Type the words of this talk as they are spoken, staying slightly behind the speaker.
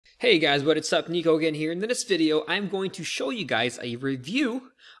Hey guys, what's up? Nico again here. In this video, I'm going to show you guys a review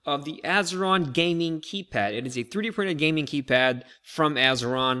of the Azeron gaming keypad. It is a 3D printed gaming keypad from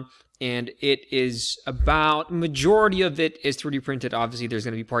Azeron, and it is about, majority of it is 3D printed. Obviously, there's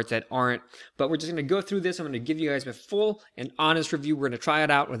going to be parts that aren't, but we're just going to go through this. I'm going to give you guys a full and honest review. We're going to try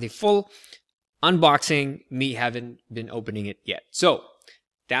it out with a full unboxing. Me haven't been opening it yet. So,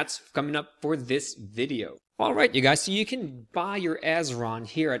 that's coming up for this video. Alright you guys, so you can buy your Azeron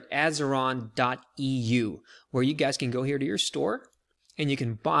here at azeron.eu, where you guys can go here to your store and you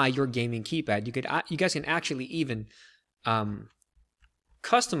can buy your gaming keypad. You guys can actually even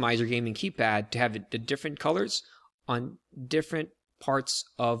customize your gaming keypad to have the different colors on different parts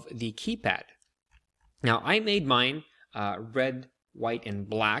of the keypad. Now I made mine red, white, and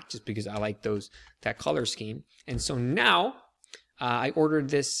black just because I like that color scheme. And so now I ordered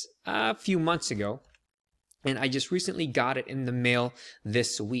this a few months ago, and I just recently got it in the mail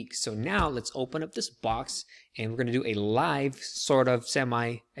this week. So now let's open up this box, and we're going to do a live, sort of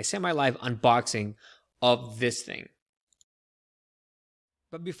semi-live unboxing of this thing.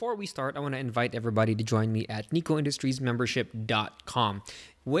 But before we start, I want to invite everybody to join me at nicoindustriesmembership.com,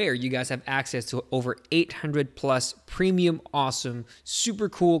 where you guys have access to over 800 plus premium, awesome, super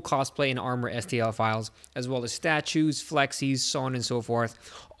cool cosplay and armor STL files, as well as statues, flexies, so on and so forth,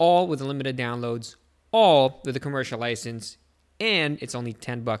 all with unlimited downloads, all with a commercial license, and it's only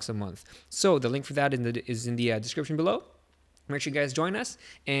 $10 a month. So the link for that is in the description below. Make sure you guys join us,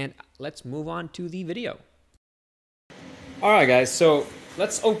 and let's move on to the video. All right, guys, so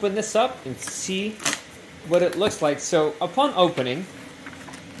let's open this up and see what it looks like. So upon opening,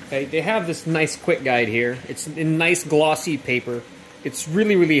 okay, they have this nice quick guide here. It's in nice glossy paper. It's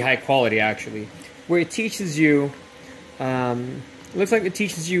really, really high quality, actually, where it teaches you, looks like it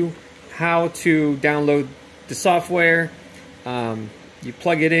teaches you how to download the software. You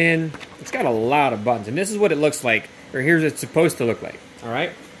plug it in. It's got a lot of buttons, and this is what it looks like, or here's what it's supposed to look like. All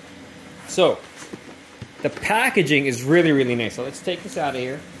right, so the packaging is really, really nice. So let's take this out of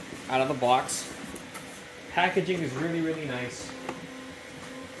here, out of the box. Packaging is really, really nice.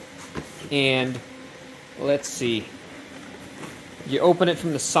 And let's see. You open it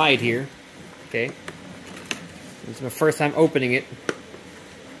from the side here. Okay. This is my first time opening it.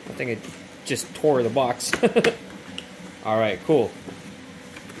 I think it just tore the box. Alright, cool.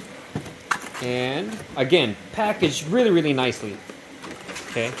 And again, packaged really, really nicely.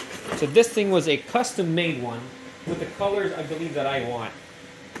 Okay. So this thing was a custom-made one with the colors I believe that I want.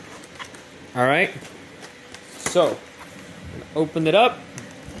 Alright. So, open it up.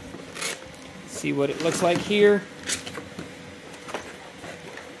 See what it looks like here.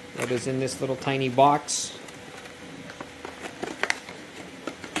 What is in this little tiny box.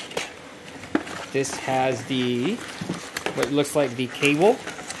 This has what looks like the cable.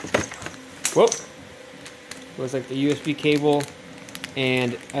 Whoop. Looks like the USB cable.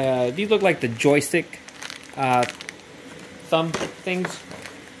 And these look like the joystick thumb things.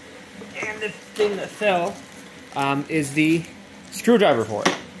 And the thing that fell is the screwdriver for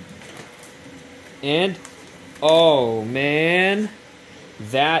it. And, oh man,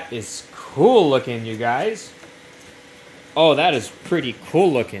 that is cool looking, you guys. Oh, that is pretty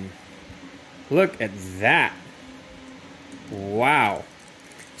cool looking. Look at that. Wow.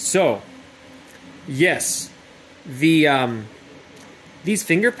 So, yes, these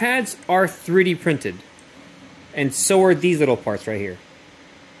finger pads are 3D printed. And so are these little parts right here.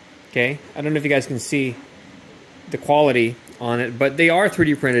 Okay? I don't know if you guys can see the quality on it, but they are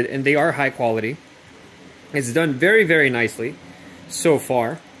 3D printed and they are high quality. It's done very, very nicely so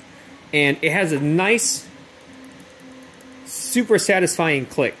far. And it has a nice, super satisfying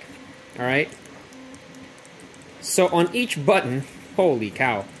click. Alright? So on each button, holy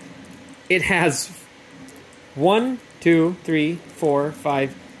cow, it has 1, 2, 3, 4,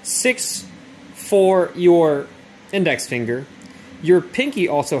 5, 6 for your index finger. Your pinky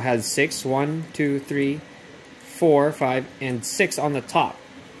also has 6. 1, 2, 3, 4, 5, and 6 on the top.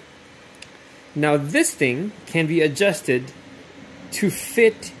 Now this thing can be adjusted to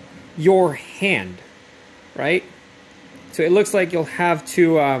fit your hand, right? So it looks like you'll have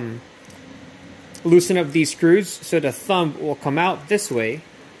to loosen up these screws so the thumb will come out this way.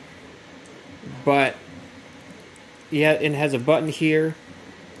 But yeah, it has a button here.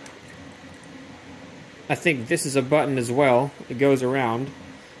 I think this is a button as well. It goes around,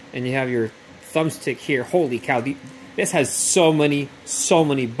 and you have your thumbstick here. Holy cow! This has so many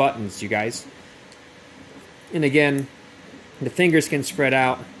buttons, you guys. And again, the fingers can spread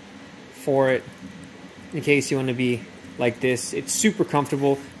out for it in case you want to be like this. It's super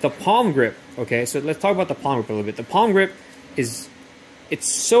comfortable. The palm grip, okay, so let's talk about the palm grip a little bit. The palm grip is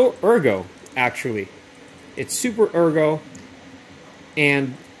it's so ergo, actually. It's super ergo,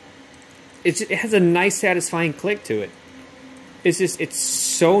 and it has a nice, satisfying click to it. It's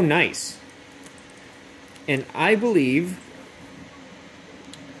so nice. And I believe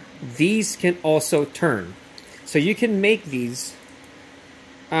these can also turn. So you can make these.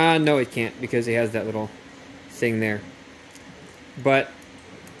 No, it can't, because it has that little thing there. But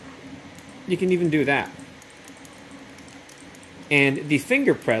you can even do that. And the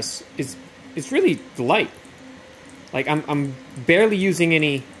finger press is really light. Like I'm barely using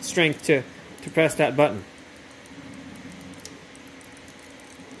any strength to press that button.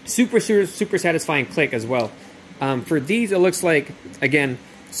 Super satisfying click as well. For these, it looks like, again,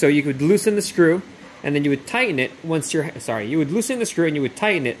 so you could loosen the screw, and then you would tighten it once you're, you would loosen the screw and you would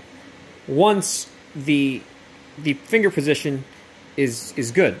tighten it once the finger position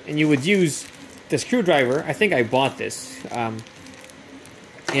is good. And you would use the screwdriver. I think I bought this.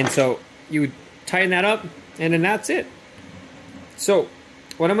 And so you would tighten that up, and then that's it. So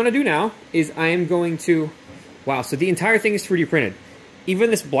what I'm going to do now is I am going to, wow, so the entire thing is 3D printed.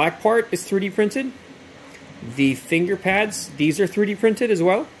 Even this black part is 3D printed. The finger pads, these are 3D printed as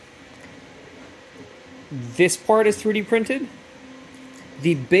well. This part is 3D printed.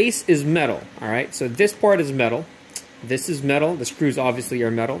 The base is metal, all right? So this part is metal. This is metal. The screws obviously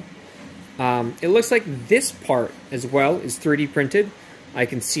are metal. It looks like this part as well is 3D printed. I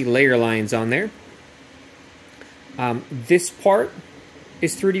can see layer lines on there. This part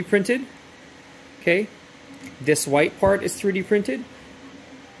is 3D printed. Okay. This white part is 3D printed.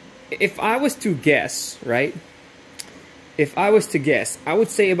 If I was to guess, right? If I was to guess, I would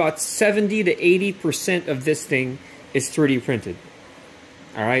say about 70 to 80% of this thing is 3D printed.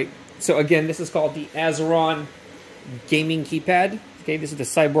 All right. So again, this is called the Azeron gaming keypad. Okay, this is the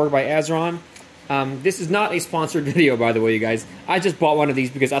Cyborg by Azeron. This is not a sponsored video, by the way, you guys. I just bought one of these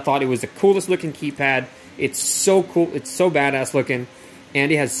because I thought it was the coolest looking keypad. It's so cool. It's so badass looking.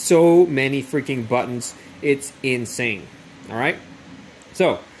 And it has so many freaking buttons. It's insane. All right.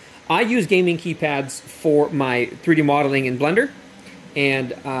 So I use gaming keypads for my 3D modeling in Blender. And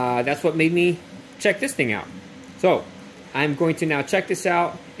that's what made me check this thing out. So I'm going to now check this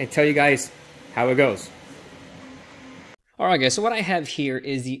out and tell you guys how it goes. Alright guys, so what I have here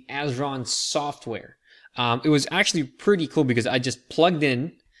is the Azeron software. It was actually pretty cool because I just plugged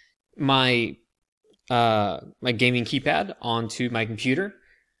in my my gaming keypad onto my computer,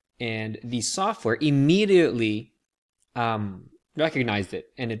 and the software immediately recognized it,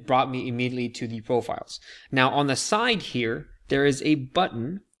 and it brought me immediately to the profiles. Now on the side here, there is a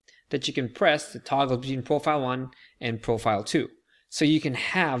button that you can press to toggle between profile 1 and profile 2. So you can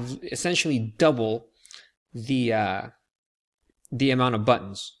have essentially double the amount of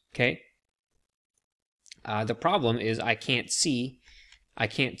buttons, okay? The problem is I can't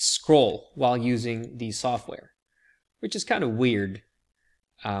scroll while using the software, which is kind of weird,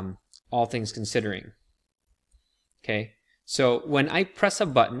 all things considering. Okay, so when I press a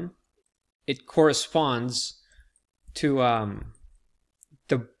button, it corresponds to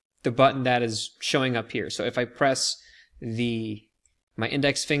the button that is showing up here. So if I press my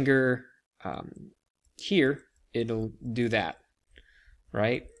index finger here, it'll do that.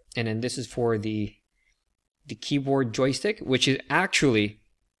 Right, and then this is for the keyboard joystick, which is actually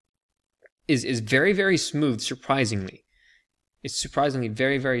is very, very smooth. Surprisingly, it's surprisingly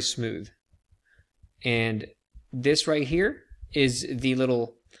very, very smooth. And this right here is the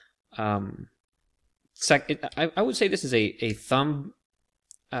little I would say this is a thumb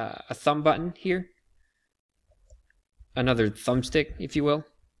button here, another thumbstick, if you will.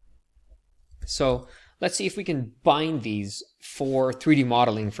 So let's see if we can bind these for 3D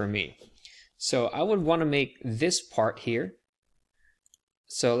modeling for me. So I would want to make this part here.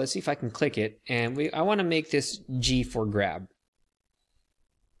 So let's see if I can click it, and I want to make this G for grab.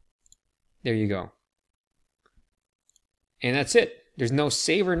 There you go. And that's it. There's no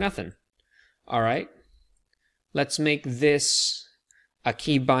save or nothing. All right. Let's make this a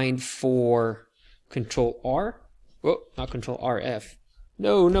key bind for Control R. Oh, not Control RF.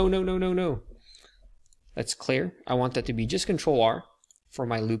 No. Let's clear. I want that to be just Control R for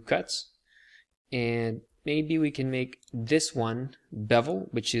my loop cuts. And maybe we can make this one bevel,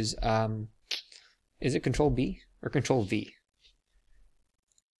 which is it Control B or Control V?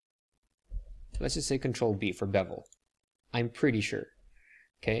 Let's just say Control B for bevel. I'm pretty sure.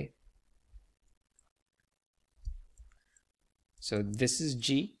 Okay. So this is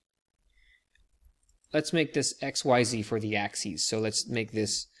G. Let's make this XYZ for the axes. So let's make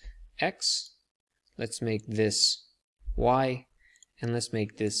this X. Let's make this Y. And let's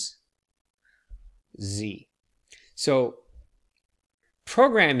make this Z. So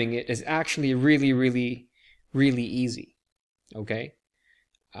programming it is actually really, really, really easy. Okay.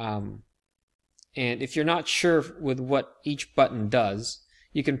 And if you're not sure with what each button does,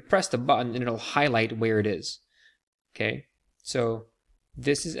 you can press the button and it'll highlight where it is. Okay. So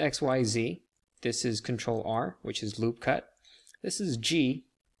this is XYZ. This is Control R, which is loop cut. This is G.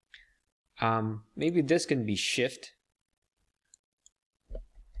 Maybe this can be Shift.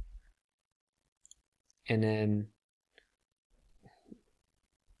 And then,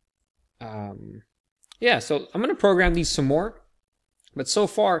 yeah, so I'm going to program these some more. But so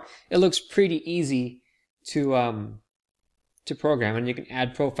far, it looks pretty easy to program. And you can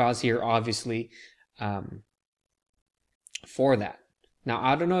add profiles here, obviously, for that. Now,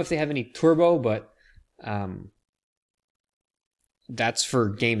 I don't know if they have any turbo, but that's for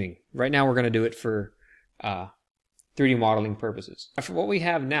gaming. Right now, we're going to do it for 3D modeling purposes. For what we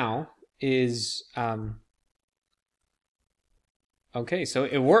have now is, okay, so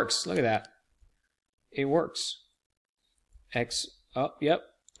it works. Look at that. It works. X, oh, yep,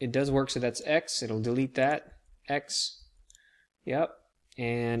 it does work. So that's X. It'll delete that. X, yep.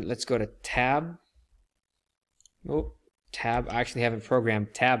 And let's go to tab. Oh, tab. I actually haven't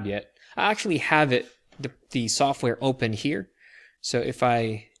programmed tab yet. I actually have it, the software open here. So if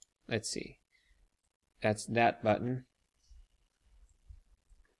I, let's see, that's that button.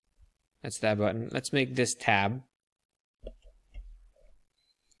 That's that button. Let's make this tab.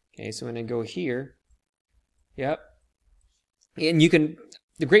 Okay, so when I go here, yep. And you can,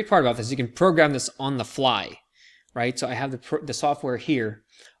 the great part about this, you can program this on the fly, right? So I have the software here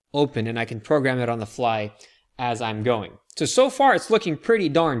open and I can program it on the fly as I'm going. So far it's looking pretty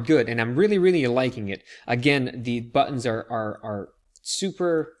darn good and I'm really, really liking it. Again, the buttons are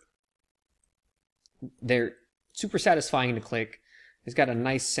super, they're super satisfying to click. It's got a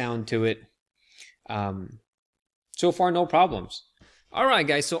nice sound to it. So far, no problems. All right,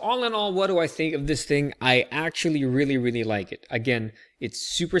 guys. So all in all, what do I think of this thing? I actually really, really like it. Again, it's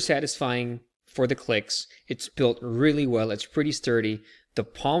super satisfying for the clicks. It's built really well. It's pretty sturdy. The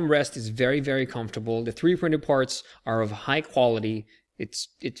palm rest is very, very comfortable. The 3D printed parts are of high quality.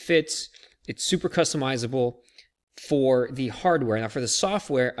 It fits. It's super customizable for the hardware. Now, for the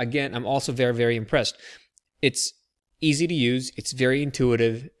software, again, I'm also very, very impressed. It's easy to use. It's very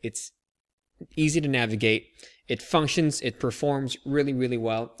intuitive. It's easy to navigate. It functions. It performs really, really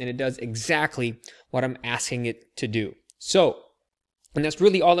well. And it does exactly what I'm asking it to do. So, and that's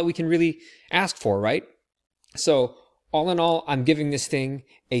really all that we can really ask for, right? So, all in all, I'm giving this thing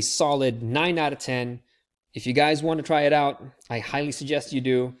a solid 9 out of 10. If you guys want to try it out, I highly suggest you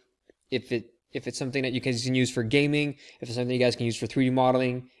do. If it's something that you guys can use for gaming, if it's something you guys can use for 3D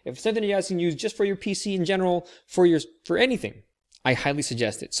modeling, if it's something you guys can use just for your PC in general, for anything, I highly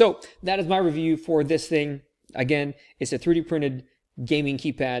suggest it. So that is my review for this thing. Again, it's a 3D printed gaming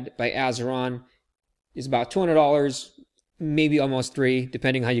keypad by Azeron. It's about $200, maybe almost $300,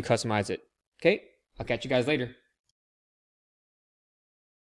 depending how you customize it. Okay, I'll catch you guys later.